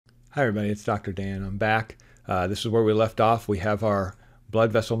Hi everybody, it's Dr. Dan. I'm back. This is where we left off. We have our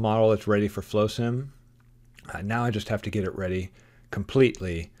blood vessel model that's ready for FlowSim. Now I just have to get it ready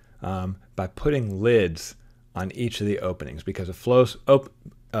completely by putting lids on each of the openings, because a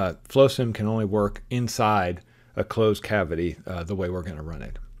FlowSim can only work inside a closed cavity the way we're going to run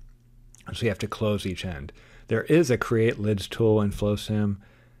it. So you have to close each end. There is a Create Lids tool in FlowSim.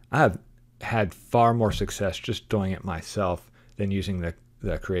 I have had far more success just doing it myself than using the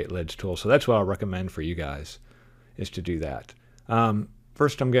Create Lids tool. So that's what I'll recommend for you guys, is to do that.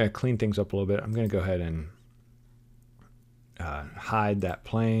 First, I'm going to clean things up a little bit. I'm going to go ahead and hide that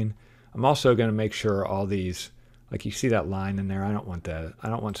plane. I'm also going to make sure all these, like you see that line in there, I don't want that. I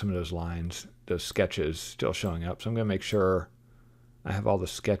don't want some of those lines, those sketches still showing up. So I'm going to make sure I have all the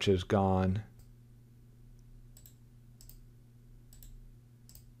sketches gone.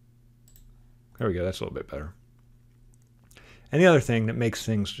 There we go. That's a little bit better. And the other thing that makes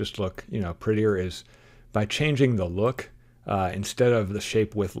things just look, prettier is by changing the look. Instead of the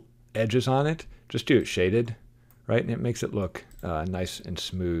shape with edges on it, just do it shaded, right? And it makes it look nice and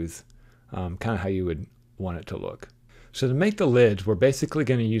smooth, kind of how you would want it to look. So to make the lids, we're basically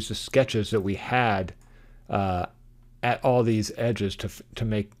going to use the sketches that we had at all these edges to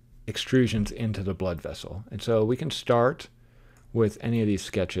make extrusions into the blood vessel. And so we can start with any of these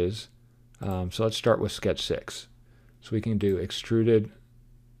sketches. So let's start with sketch 6. So we can do extruded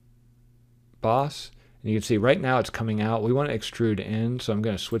boss. And you can see right now it's coming out. We want to extrude in, so I'm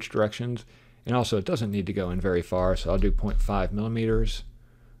going to switch directions. And also it doesn't need to go in very far, so I'll do 0.5 millimeters.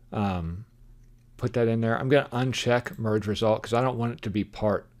 Put that in there. I'm going to uncheck merge result because I don't want it to be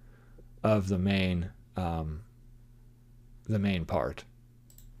part of the main part.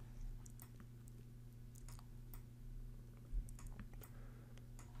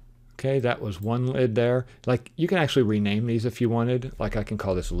 Okay, that was one lid there. Like, you can actually rename these if you wanted. Like, I can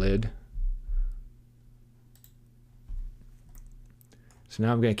call this lid. So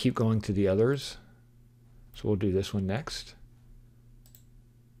now I'm going to keep going to the others. So we'll do this one next.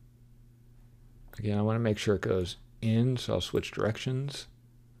 Again, I want to make sure it goes in, so I'll switch directions.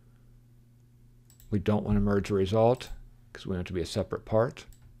 We don't want to merge the result because we want it to be a separate part.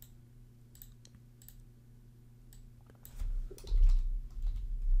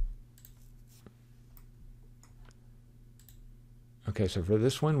 Okay, so for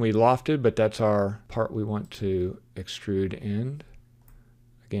this one, we lofted, but that's our part we want to extrude in.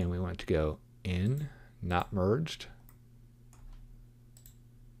 Again, we want it to go in, not merged.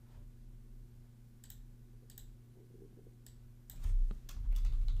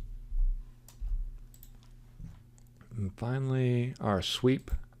 And finally, our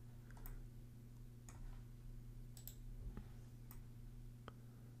sweep.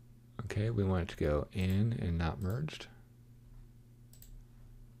 Okay, we want it to go in and not merged.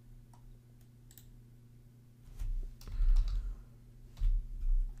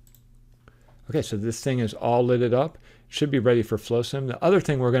 Okay, so this thing is all lidded up. It should be ready for FlowSim. The other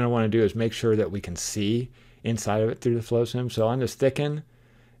thing we're going to want to do is make sure that we can see inside of it through the FlowSim. So on this thicken,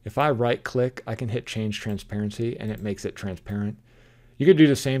 if I right click, I can hit change transparency and it makes it transparent. You could do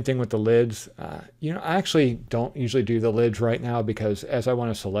the same thing with the lids. I actually don't usually do the lids right now because as I want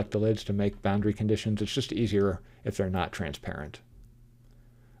to select the lids to make boundary conditions, it's just easier if they're not transparent.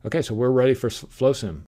 Okay, so we're ready for FlowSim.